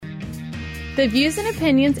The views and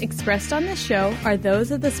opinions expressed on this show are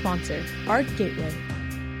those of the sponsor, Art Gateway.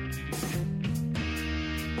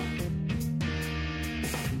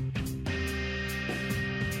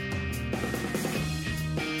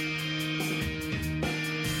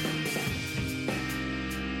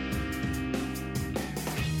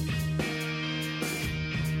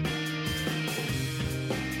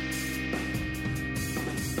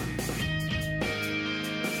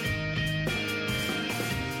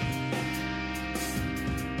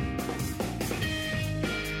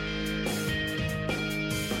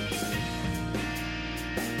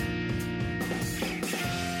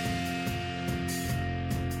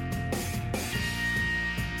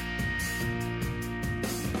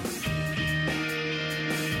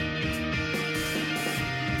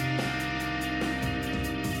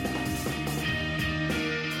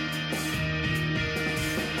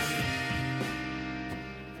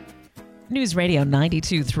 News Radio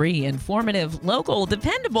 92.3, informative, local,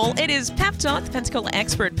 dependable. It is Pep Talk. The Pensacola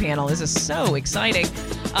Expert Panel. This is so exciting.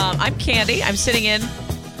 I'm Candy. I'm sitting in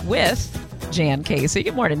with Jan Casey.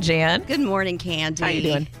 Good morning, Jan. Good morning, Candy. How you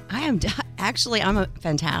doing? I'm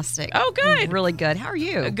fantastic. Oh, good. I'm really good. How are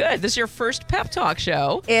you? Good. This is your first Pep Talk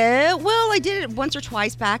show. Well, I did it once or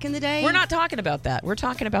twice back in the day. We're not talking about that. We're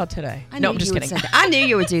talking about today. I'm just kidding. I knew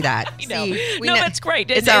you would do that. That's great.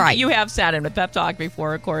 It's all right. You have sat in with Pep Talk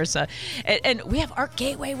before, of course. And we have Art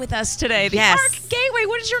Gateway with us today. The Yes. Art Gateway.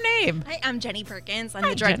 What is your name? Hi, I'm Jenni Perkins. I'm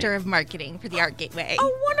the Director of Marketing for the Art Gateway.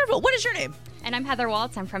 Oh, wonderful. What is your name? And I'm Heather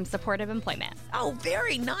Waltz. I'm from Supportive Employment. Oh,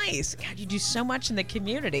 very nice. God, you do so much in the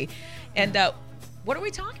community. And what are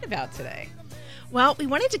we talking about today? Well, we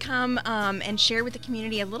wanted to come and share with the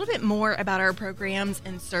community a little bit more about our programs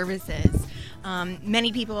and services.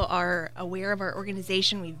 Many people are aware of our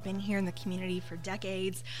organization. We've been here in the community for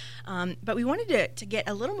decades. But we wanted to get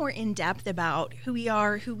a little more in-depth about who we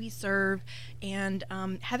are, who we serve, and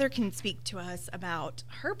Heather can speak to us about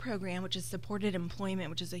her program, which is Supported Employment,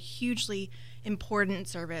 which is a hugely important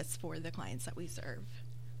service for the clients that we serve.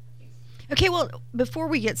 Okay, well, before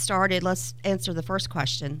we get started, let's answer the first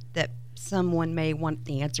question that someone may want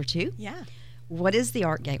the answer to. Yeah. What is the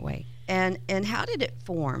Art Gateway, and how did it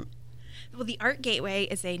form? Well, the Art Gateway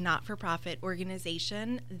is a not-for-profit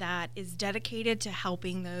organization that is dedicated to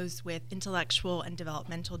helping those with intellectual and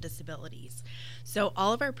developmental disabilities. So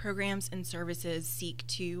all of our programs and services seek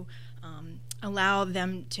to allow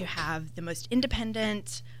them to have the most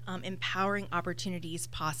independent, empowering opportunities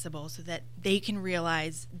possible so that they can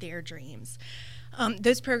realize their dreams.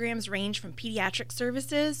 Those programs range from pediatric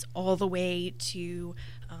services all the way to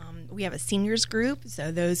we have a seniors group,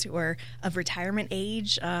 so those who are of retirement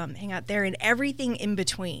age hang out there, and everything in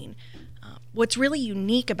between. What's really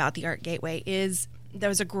unique about the Art Gateway is there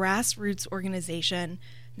was a grassroots organization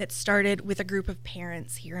that started with a group of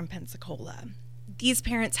parents here in Pensacola. These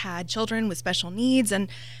parents had children with special needs, and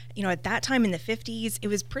at that time in the 50s, it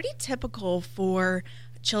was pretty typical for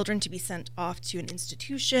children to be sent off to an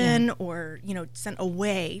institution or, sent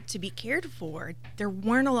away to be cared for. There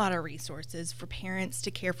weren't a lot of resources for parents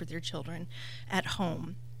to care for their children at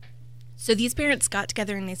home. So these parents got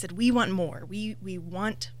together and they said, we want more. We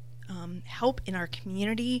want help in our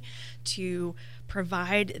community to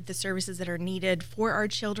provide the services that are needed for our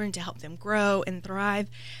children to help them grow and thrive.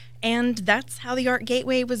 And that's how the Art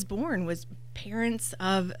Gateway was born, was parents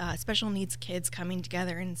of special needs kids coming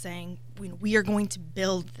together and saying, we are going to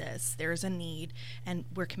build this. There's a need, and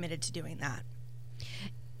we're committed to doing that.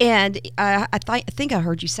 And I think I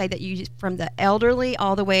heard you say that you, from the elderly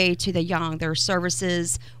all the way to the young, there are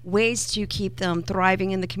services, ways to keep them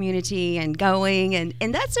thriving in the community and going,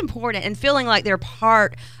 and that's important, and feeling like they're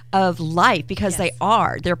part of life, because they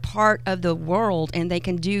are. They're part of the world, and they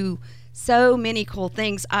can do so many cool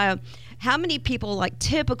things. How many people,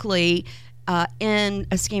 typically, in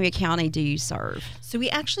Escambia County do you serve? So we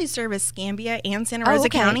actually serve Escambia and Santa Rosa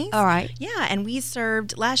counties. All right. Yeah, and we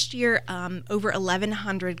served last year over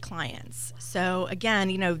 1,100 clients. So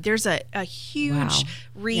again, there's a huge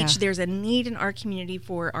reach. Yeah. There's a need in our community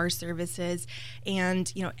for our services,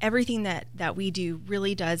 and everything that we do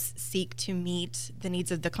really does seek to meet the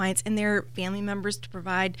needs of the clients and their family members, to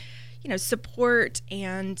provide support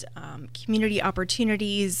and community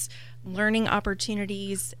opportunities, learning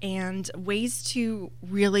opportunities, and ways to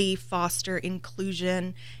really foster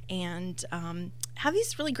inclusion and have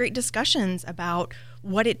these really great discussions about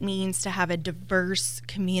what it means to have a diverse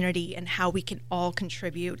community and how we can all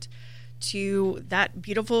contribute to that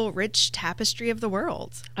beautiful, rich tapestry of the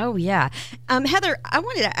world. Oh, yeah. Heather, I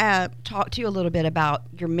wanted to talk to you a little bit about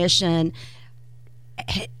your mission.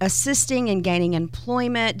 Assisting and gaining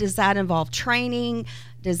employment, does that involve training?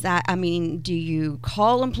 does that, I mean, do you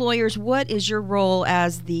call employers? What is your role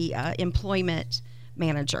as the employment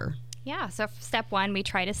manager? Yeah, so step one, we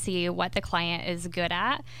try to see what the client is good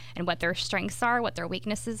at and what their strengths are, what their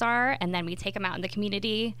weaknesses are, and then we take them out in the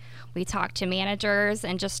community. We talk to managers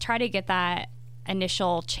and just try to get that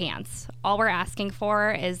initial chance. All we're asking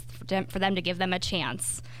for is for them to give them a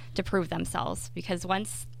chance to prove themselves, because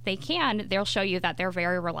once they can, they'll show you that they're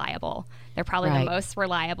very reliable. They're probably the most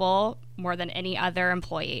reliable, more than any other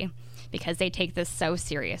employee, because they take this so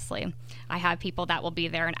seriously. I have people that will be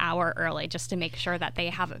there an hour early just to make sure that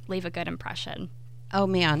they leave a good impression. Oh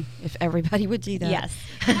man, if everybody would do that. Yes.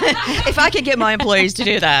 If I could get my employees to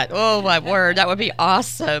do that, oh my word, that would be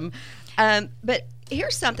awesome. But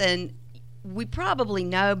here's something we probably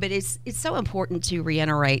know, but it's so important to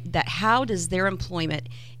reiterate that how does their employment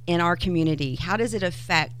in our community, how does it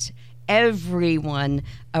affect everyone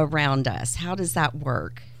around us? How does that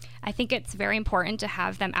work? I think it's very important to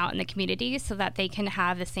have them out in the community so that they can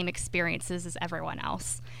have the same experiences as everyone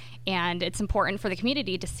else. And it's important for the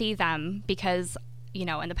community to see them because, in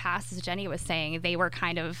the past, as Jenni was saying, they were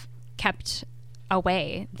kind of kept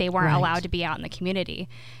away. They weren't allowed to be out in the community.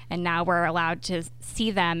 And now we're allowed to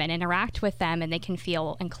see them and interact with them, and they can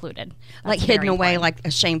feel included. That's like hidden away, like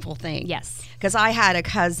a shameful thing. Yes. Because I had a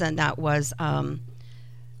cousin that was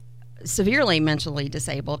severely mentally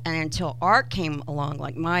disabled, and until Art came along,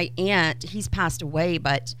 like my aunt, he's passed away,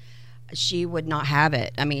 but she would not have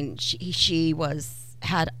it. I mean, she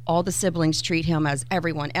had all the siblings treat him as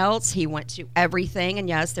everyone else. He went to everything, and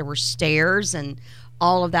yes, there were stares and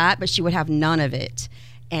all of that, but she would have none of it.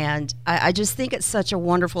 And I just think it's such a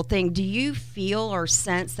wonderful thing. Do you feel or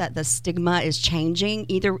sense that the stigma is changing,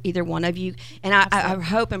 either one of you? And I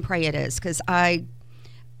hope and pray it is, because I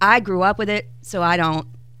grew up with it, so I don't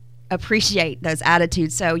appreciate those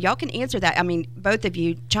attitudes. So y'all can answer that. I mean, both of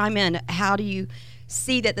you chime in. How do you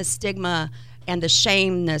see that the stigma and the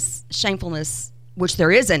shamefulness, which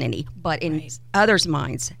there isn't any, but in others'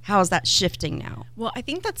 minds, how is that shifting now? Well, I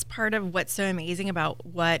think that's part of what's so amazing about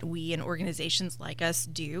what we and organizations like us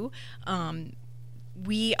do.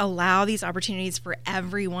 We allow these opportunities for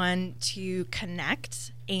everyone to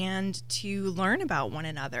connect and to learn about one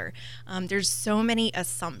another. There's so many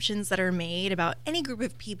assumptions that are made about any group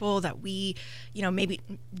of people that we, maybe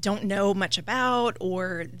don't know much about,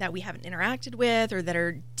 or that we haven't interacted with, or that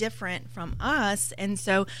are different from us. And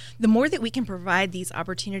so the more that we can provide these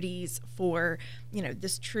opportunities for,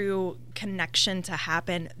 this true connection to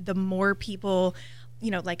happen, the more people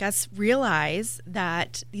like us realize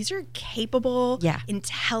that these are capable,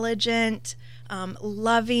 intelligent,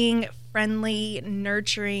 loving, friendly,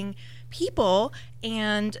 nurturing people,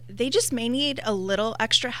 and they just may need a little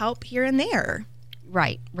extra help here and there.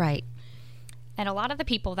 Right. And a lot of the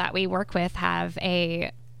people that we work with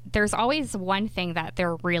there's always one thing that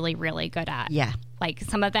they're really, really good at. Yeah. Like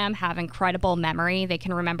some of them have incredible memory. They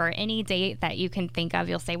can remember any date that you can think of.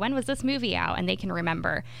 You'll say, when was this movie out? And they can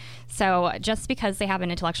remember. So just because they have an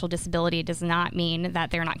intellectual disability does not mean that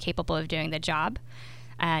they're not capable of doing the job.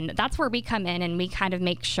 And that's where we come in and we kind of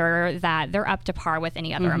make sure that they're up to par with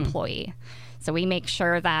any other employee. So we make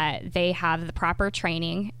sure that they have the proper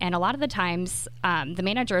training. And a lot of the times, the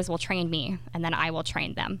managers will train me and then I will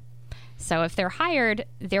train them. So if they're hired,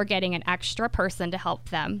 they're getting an extra person to help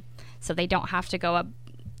them. So they don't have to go up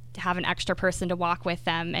to have an extra person to walk with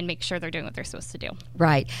them and make sure they're doing what they're supposed to do.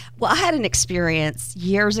 Right. Well, I had an experience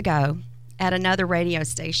years ago at another radio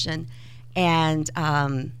station, and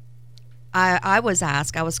I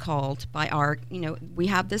was called by Art, we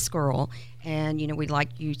have this girl, and, we'd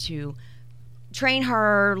like you to train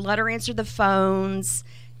her, let her answer the phones,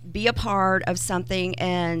 be a part of something,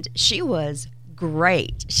 and she was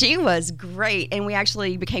great. And we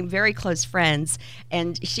actually became very close friends,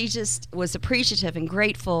 and she just was appreciative and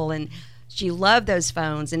grateful, and she loved those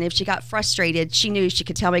phones. And if she got frustrated, she knew she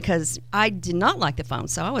could tell me, because I did not like the phone,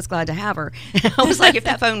 so I was glad to have her. I was like, if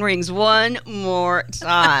that phone rings one more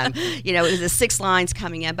time, it was the 6 lines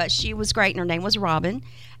coming in. But she was great, and her name was Robin.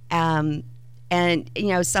 And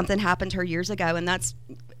something happened to her years ago, and that's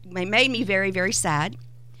made me very, very sad.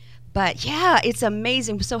 But yeah, it's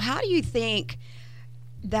amazing. So how do you think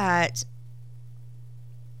that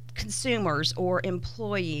consumers or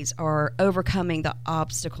employees are overcoming the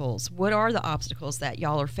obstacles? What are the obstacles that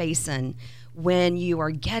y'all are facing when you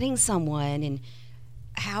are getting someone, and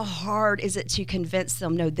how hard is it to convince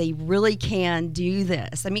them, no, they really can do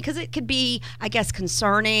this? I mean, because it could be, I guess,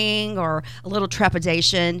 concerning or a little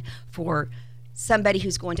trepidation for somebody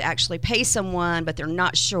who's going to actually pay someone, but they're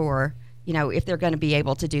not sure, if they're going to be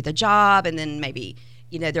able to do the job, and then maybe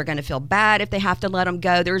they're going to feel bad if they have to let them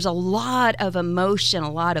go. There's a lot of emotion,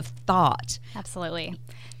 a lot of thought. Absolutely.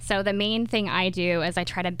 So the main thing I do is I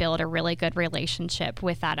try to build a really good relationship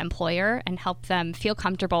with that employer and help them feel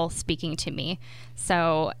comfortable speaking to me.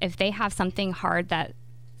 So if they have something hard,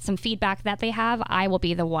 some feedback that they have, I will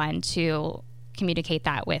be the one to communicate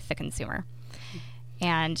that with the consumer.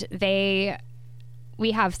 And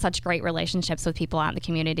we have such great relationships with people out in the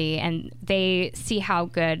community, and they see how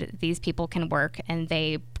good these people can work, and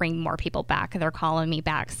they bring more people back. They're calling me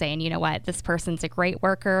back saying, you know what, this person's a great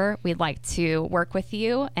worker. We'd like to work with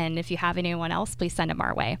you, and if you have anyone else, please send them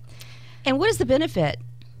our way. And what is the benefit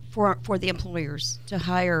for the employers to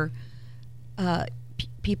hire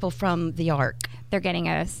people from the ARC? They're getting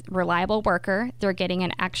a reliable worker. They're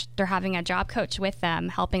getting they're having a job coach with them,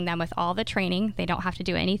 helping them with all the training. They don't have to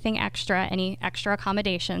do anything extra, any extra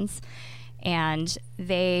accommodations. And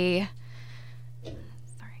they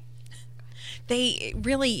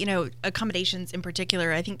really, accommodations in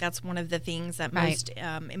particular, I think that's one of the things that most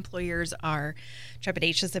employers are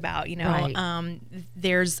trepidatious about.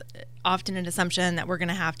 There's often an assumption that we're going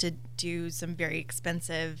to have to do some very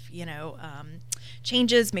expensive,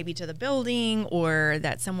 changes maybe to the building, or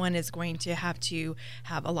that someone is going to have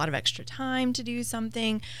a lot of extra time to do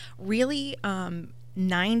something. Really,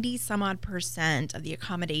 90 some odd % of the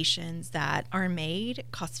accommodations that are made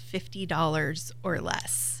cost $50 or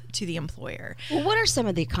less to the employer. Well, what are some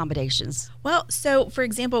of the accommodations? Well, so for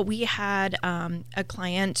example, we had a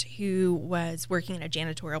client who was working in a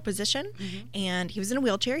janitorial position, and he was in a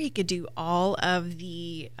wheelchair. He could do all of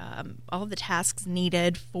the tasks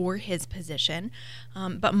needed for his position,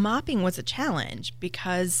 but mopping was a challenge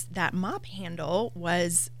because that mop handle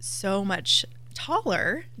was so much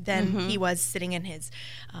taller than he was sitting in his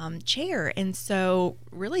chair. And so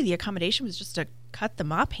really the accommodation was just to cut the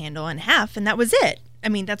mop handle in half, and that was it. I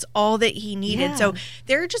mean, that's all that he needed. Yeah. So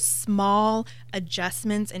there are just small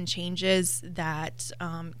adjustments and changes that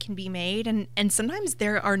can be made. And sometimes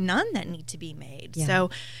there are none that need to be made. Yeah. So,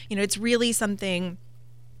 it's really something,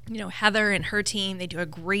 Heather and her team, they do a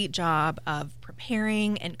great job of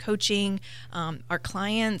preparing and coaching our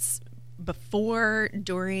clients before,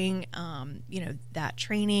 during, that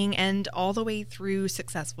training, and all the way through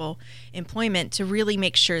successful employment, to really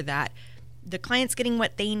make sure that the client's getting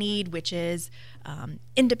what they need, which is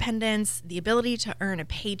independence, the ability to earn a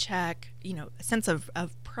paycheck, a sense of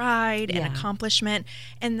pride and accomplishment,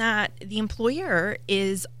 and that the employer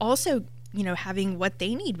is also, having what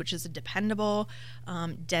they need, which is a dependable,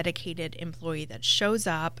 dedicated employee that shows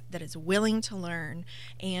up, that is willing to learn.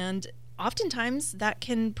 And oftentimes that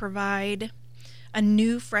can provide a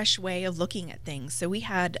new, fresh way of looking at things. So we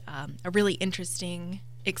had a really interesting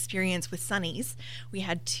experience with Sonny's. We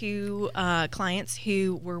had two clients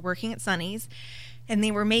who were working at Sonny's, and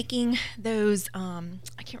they were making those I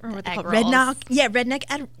can't remember what they're called. Redneck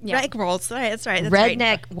egg rolls. That's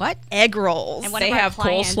right. What? Egg rolls. And they have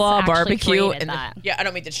coleslaw, barbecue, and I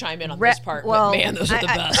don't mean to chime in on this part, but man, those are the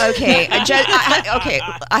best. Okay,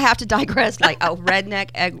 I have to digress. Like a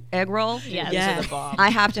redneck egg roll. Yes. Those are the bomb.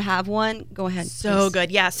 I have to have one. Go ahead. So please.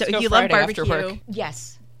 good. Yeah. So if you Friday love barbecue,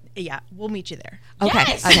 yes. Yeah, we'll meet you there. Okay.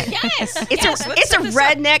 Yes, okay. yes. It's a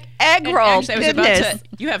redneck egg roll. Actually,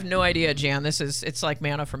 you have no idea, Jan. It's like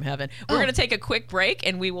manna from heaven. We're going to take a quick break,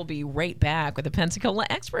 and we will be right back with the Pensacola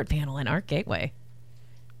Expert Panel in ARC Gateway.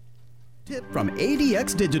 Tip from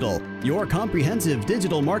ADX Digital, your comprehensive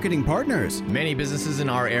digital marketing partners. Many businesses in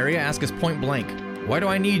our area ask us point blank, why do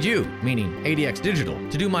I need you, meaning ADX Digital,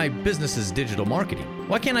 to do my business's digital marketing?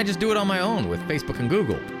 Why can't I just do it on my own with Facebook and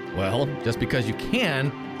Google? Well, just because you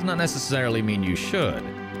can does not necessarily mean you should.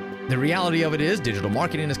 The reality of it is digital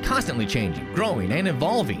marketing is constantly changing, growing, and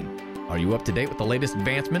evolving. Are you up to date with the latest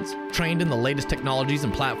advancements? Trained in the latest technologies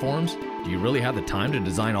and platforms? Do you really have the time to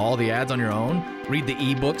design all the ads on your own? Read the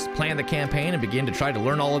ebooks, plan the campaign, and begin to try to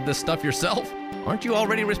learn all of this stuff yourself? Aren't you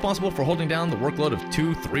already responsible for holding down the workload of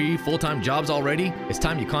 2, 3 full-time jobs already? It's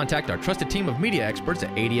time you contact our trusted team of media experts at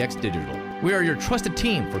ADX Digital. We are your trusted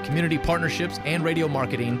team for community partnerships and radio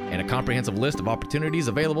marketing, and a comprehensive list of opportunities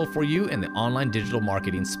available for you in the online digital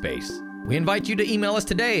marketing space. We invite you to email us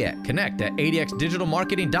today at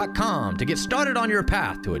connect@adxdigitalmarketing.com to get started on your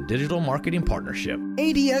path to a digital marketing partnership.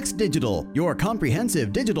 ADX Digital, your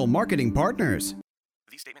comprehensive digital marketing partners.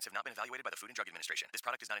 These statements have not been evaluated by the Food and Drug Administration. This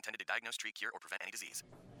product is not intended to diagnose, treat, cure, or prevent any disease.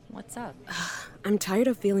 What's up? I'm tired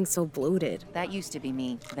of feeling so bloated. That used to be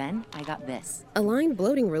me. Then I got this. Align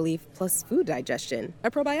Bloating Relief plus food digestion.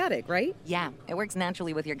 A probiotic, right? Yeah, it works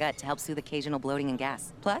naturally with your gut to help soothe occasional bloating and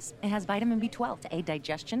gas. Plus, it has vitamin B12 to aid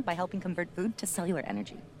digestion by helping convert food to cellular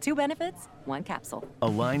energy. 2 benefits, 1 capsule.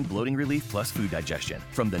 Align Bloating Relief plus food digestion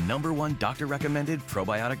from the #1 doctor-recommended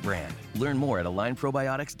probiotic brand. Learn more at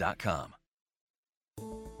alignprobiotics.com.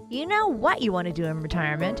 You know what you want to do in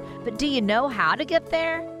retirement, but do you know how to get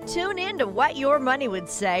there? Tune in to What Your Money Would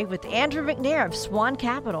Say with Andrew McNair of Swan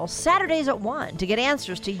Capital, Saturdays at 1 to get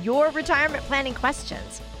answers to your retirement planning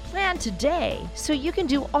questions. Plan today so you can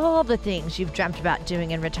do all the things you've dreamt about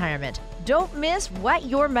doing in retirement. Don't miss What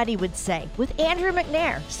Your Money Would Say with Andrew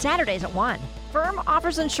McNair, Saturdays at 1. Firm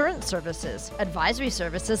offers insurance services. Advisory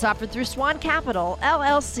services offered through Swan Capital,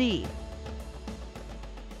 LLC.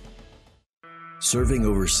 Serving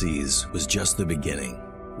overseas was just the beginning.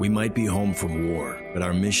 We might be home from war, but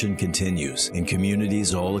our mission continues in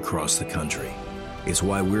communities all across the country. It's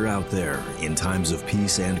why we're out there in times of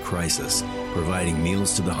peace and crisis, providing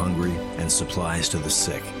meals to the hungry and supplies to the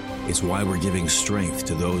sick. It's why we're giving strength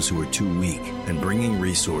to those who are too weak and bringing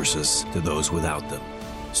resources to those without them.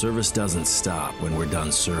 Service doesn't stop when we're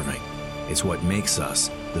done serving. It's what makes us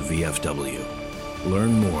the VFW.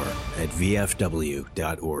 Learn more at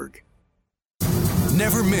vfw.org.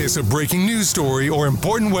 Never miss a breaking news story or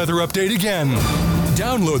important weather update again.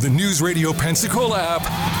 Download the News Radio Pensacola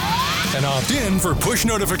app and opt in for push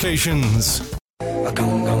notifications.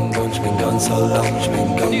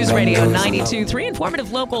 News Radio 92.3,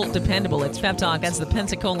 informative, local, dependable. It's Pep Talk. That's the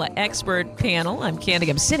Pensacola Expert Panel. I'm Candy.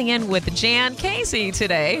 I'm sitting in with Jan Casey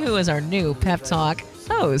today, who is our new Pep Talk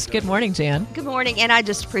host. Good morning, Jan. Good morning, and I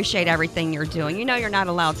just appreciate everything you're doing. You know you're not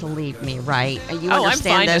allowed to leave me, right? You I'm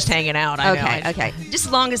understand fine this? just hanging out. I know. Okay. Just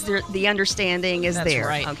as long as the understanding is That's there.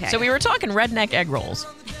 right. Okay. So we were talking redneck egg rolls.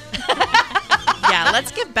 Yeah,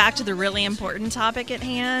 let's get back to the really important topic at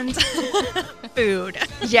hand. Food.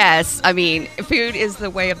 Yes, I mean, food is the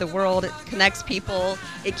way of the world. It connects people.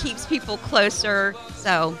 It keeps people closer.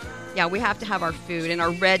 So, yeah, we have to have our food and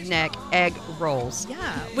our redneck egg rolls.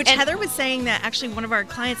 Yeah, which Heather was saying that actually one of our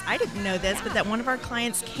clients, I didn't know this, but that one of our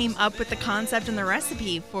clients came up with the concept and the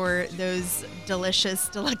recipe for those delicious,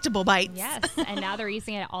 delectable bites. Yes, and now they're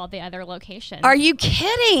using it at all the other locations. Are you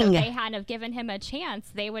kidding? If they hadn't have given him a chance,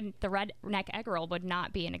 the redneck egg roll would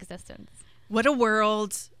not be in existence. What a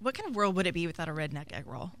world. What kind of world would it be without a redneck egg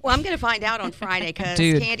roll? Well, I'm going to find out on Friday because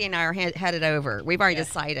Candy and I are headed over. We've already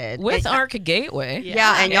decided. With Arca Gateway.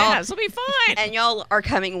 Yeah, and y'all. This will be fine. And y'all are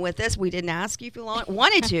coming with us. We didn't ask you if you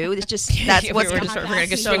wanted to. It's just that's what's we're going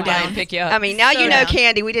to swing by and pick you up. I mean, now you know,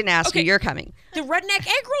 Candy, we didn't ask you. You're coming. The redneck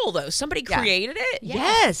egg roll, though. Somebody created it?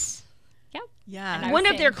 Yes. Yep. Yeah. One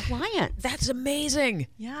of their clients. That's amazing.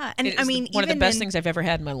 Yeah. And I mean, one of the best things I've ever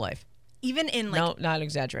had in my life. Even in No, not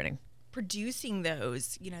exaggerating. Producing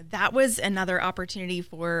those, that was another opportunity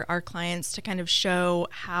for our clients to kind of show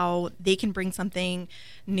how they can bring something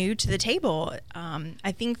new to the table.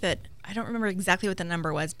 I think that, I don't remember exactly what the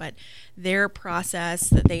number was, but their process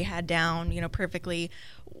that they had down, perfectly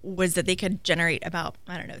was that they could generate about,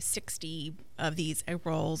 60 of these egg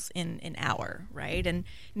rolls in an hour, right? And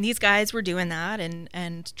these guys were doing that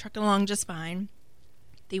and trucking along just fine.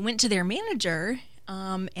 They went to their manager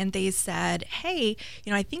and they said, hey,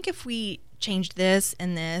 I think if we changed this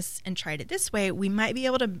and tried it this way, we might be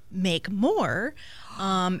able to make more.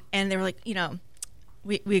 And they were like,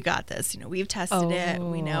 we got this. We've tested it.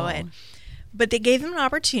 We know it. But they gave them an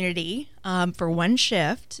opportunity for one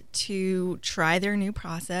shift to try their new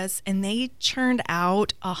process, and they churned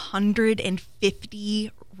out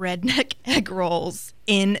 150 redneck egg rolls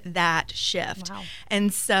in that shift. Wow.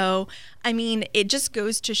 And so, I mean, it just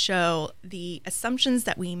goes to show the assumptions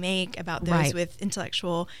that we make about those with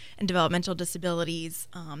intellectual and developmental disabilities.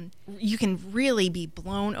 You can really be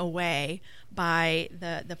blown away by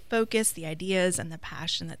the focus, the ideas, and the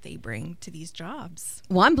passion that they bring to these jobs.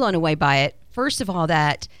 Well, I'm blown away by it. First of all,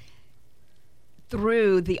 that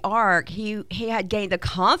through the ARC, he had gained the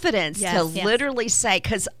confidence to literally say,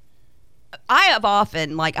 because I have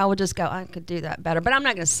often, I would just go, I could do that better, but I'm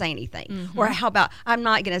not going to say anything. Mm-hmm. Or how about, I'm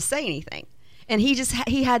not going to say anything. And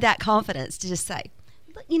he had that confidence to just say,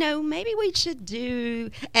 maybe we should do,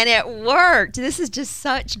 and it worked. This is just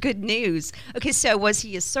such good news. Okay, so was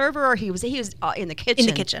he a server or he was in the kitchen? In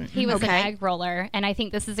the kitchen. He was an egg roller, and I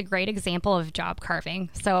think this is a great example of job carving.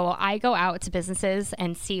 So I go out to businesses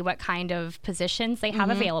and see what kind of positions they have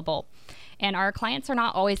available. And our clients are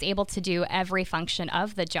not always able to do every function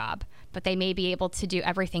of the job, but they may be able to do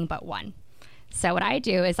everything but one. So what I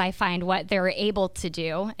do is I find what they're able to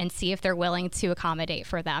do and see if they're willing to accommodate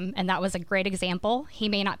for them. And that was a great example. He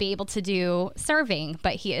may not be able to do serving,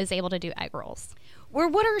 but he is able to do egg rolls. Well,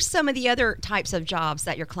 what are some of the other types of jobs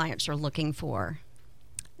that your clients are looking for?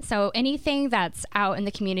 So anything that's out in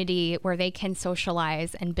the community where they can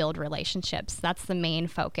socialize and build relationships, that's the main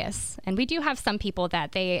focus. And we do have some people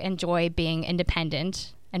that they enjoy being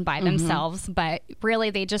independent and by themselves, but really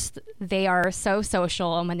they are so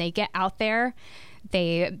social, and when they get out there,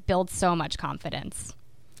 they build so much confidence.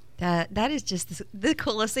 That is just the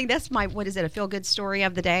coolest thing. That's what is it, a feel-good story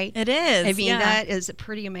of the day? It is. I mean, that is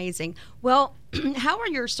pretty amazing. Well, how are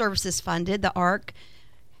your services funded, the ARC?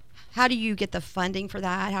 How do you get the funding for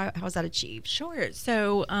that? How is that achieved? Sure.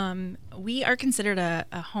 So we are considered a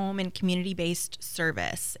home and community-based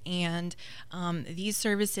service, and these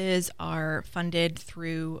services are funded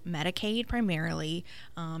through Medicaid primarily,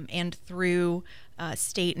 and through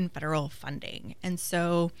state and federal funding. And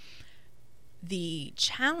so the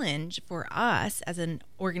challenge for us as an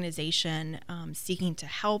organization seeking to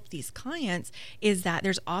help these clients is that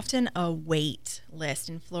there's often a wait list.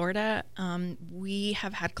 In Florida, we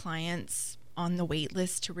have had clients on the wait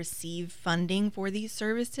list to receive funding for these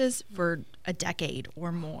services for a decade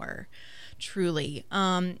or more, truly.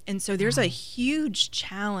 And so there's a huge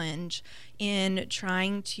challenge in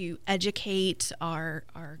trying to educate our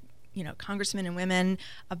congressmen and women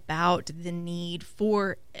about the need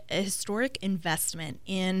for a historic investment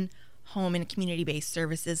in home and community-based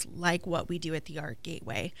services like what we do at the Art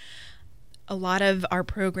Gateway. A lot of our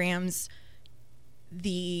programs,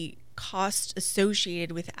 the cost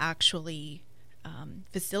associated with actually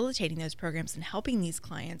facilitating those programs and helping these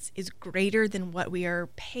clients is greater than what we are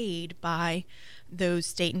paid by those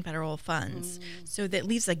state and federal funds. So that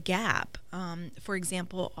leaves a gap. For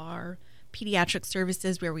example, our pediatric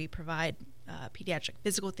services, where we provide pediatric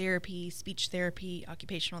physical therapy, speech therapy,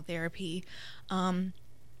 occupational therapy.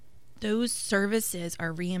 Those services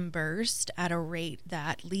are reimbursed at a rate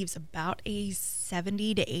that leaves about a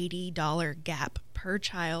 $70 to $80 gap per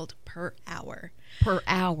child per hour. Per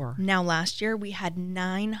hour. Now, last year we had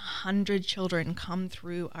 900 children come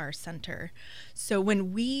through our center. So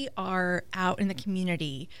when we are out in the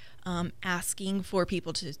community asking for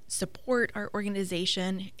people to support our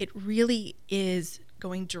organization, it really is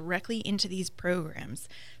going directly into these programs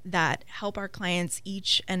that help our clients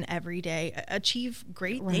each and every day achieve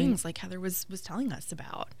great things like Heather was telling us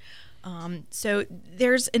about. So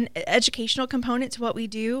there's an educational component to what we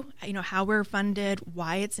do, how we're funded,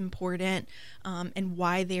 why it's important, and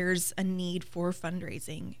why there's a need for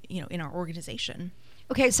fundraising, in our organization.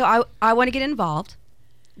 Okay, so I want to get involved.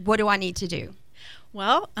 What do I need to do?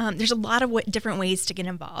 Well, there's a lot of different ways to get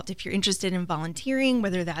involved. If you're interested in volunteering,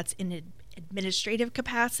 whether that's in administrative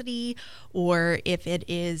capacity or if it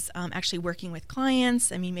is actually working with clients,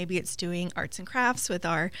 maybe it's doing arts and crafts with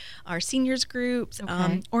our seniors groups,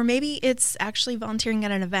 or maybe it's actually volunteering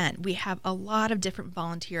at an event. We have a lot of different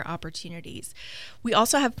volunteer opportunities. We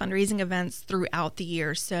also have fundraising events throughout the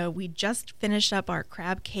year. So we just finished up our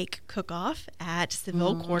crab cake cook-off at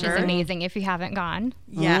Seville Quarter. Which is amazing if you haven't gone.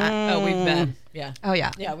 Yeah. Oh, we've been. Yeah. Oh,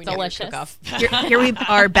 yeah. Yeah, we delicious. Cook-off. Here we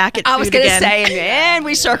are back at food I was going to again. say, and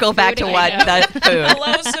we circle back to what the food.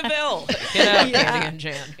 Hello, Seville. Candy and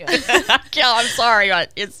Jan. Yeah. I'm sorry. I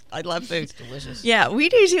love food. It's delicious. Yeah, we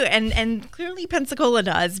do too. And clearly Pensacola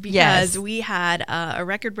does, because we had a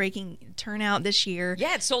record-breaking turnout this year.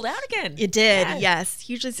 Yeah, it sold out again. It did, yes.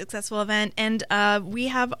 Hugely successful event. And we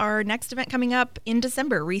have our next event coming up in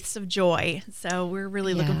December, Wreaths of Joy. So we're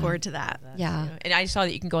really looking forward to that. And I saw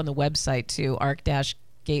that you can go on the website too,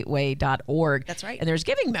 arc-gateway.org. That's right. And there's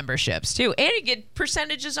giving memberships too. And you get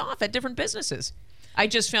percentages off at different businesses. I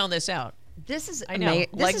just found this out. This is I know.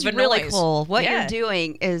 This is really cool. What you're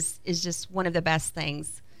doing is just one of the best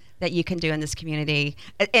things that you can do in this community.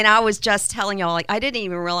 And I was just telling y'all, I didn't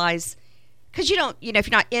even realize, because you don't, if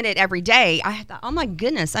you're not in it every day, I thought, oh my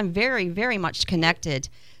goodness, I'm very, very much connected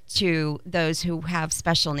to those who have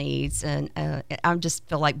special needs. And I just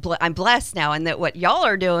feel like I'm blessed now, and that what y'all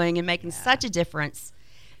are doing and making such a difference,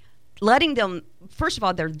 letting them, first of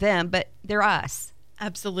all, they're them, but they're us.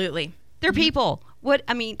 Absolutely. They're people.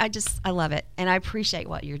 I love it. And I appreciate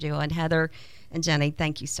what you're doing, Heather and Jenny.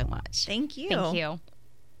 Thank you so much. Thank you. Thank you.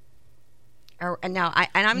 And now,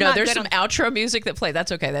 I'm not. There's some outro music that play.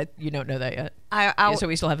 That's okay. That you don't know that yet. So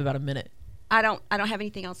we still have about a minute. I don't have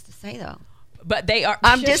anything else to say though. But they are.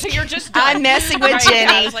 I'm you're just done. I'm messing with Right,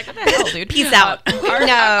 Jenny. I was like, what the hell, dude? Peace out.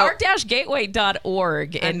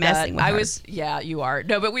 Art-gateway.org. I'm messing with her. Yeah, you are.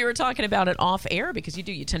 No, but we were talking about it off air because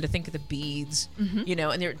you tend to think of the beads, you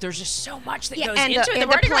know, and there's just so much that goes into it. And the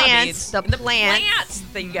Mardi Gras plants, beads. the And plants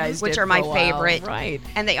that you guys which did are my for a while. favorite. Right.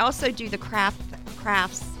 And they also do the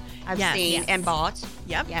crafts I've seen and bought.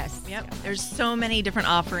 Yep. Yes. Yep. There's so many different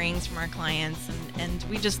offerings from our clients, and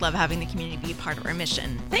we just love having the community be part of our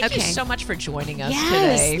mission. Thank you so much for joining us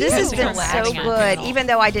Yes, today. this has been Thanks so for good. having us. Even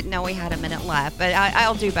though I didn't know we had a minute left, but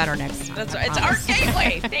I'll do better next time. That's right. It's Art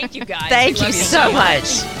Gateway. Thank you guys. Thank We you love so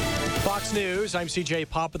much. Fox News, I'm CJ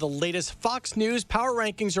Pop with the latest Fox News Power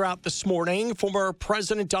Rankings are out this morning. Former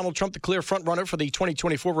President Donald Trump, the clear frontrunner for the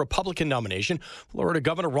 2024 Republican nomination. Florida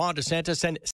Governor Ron DeSantis and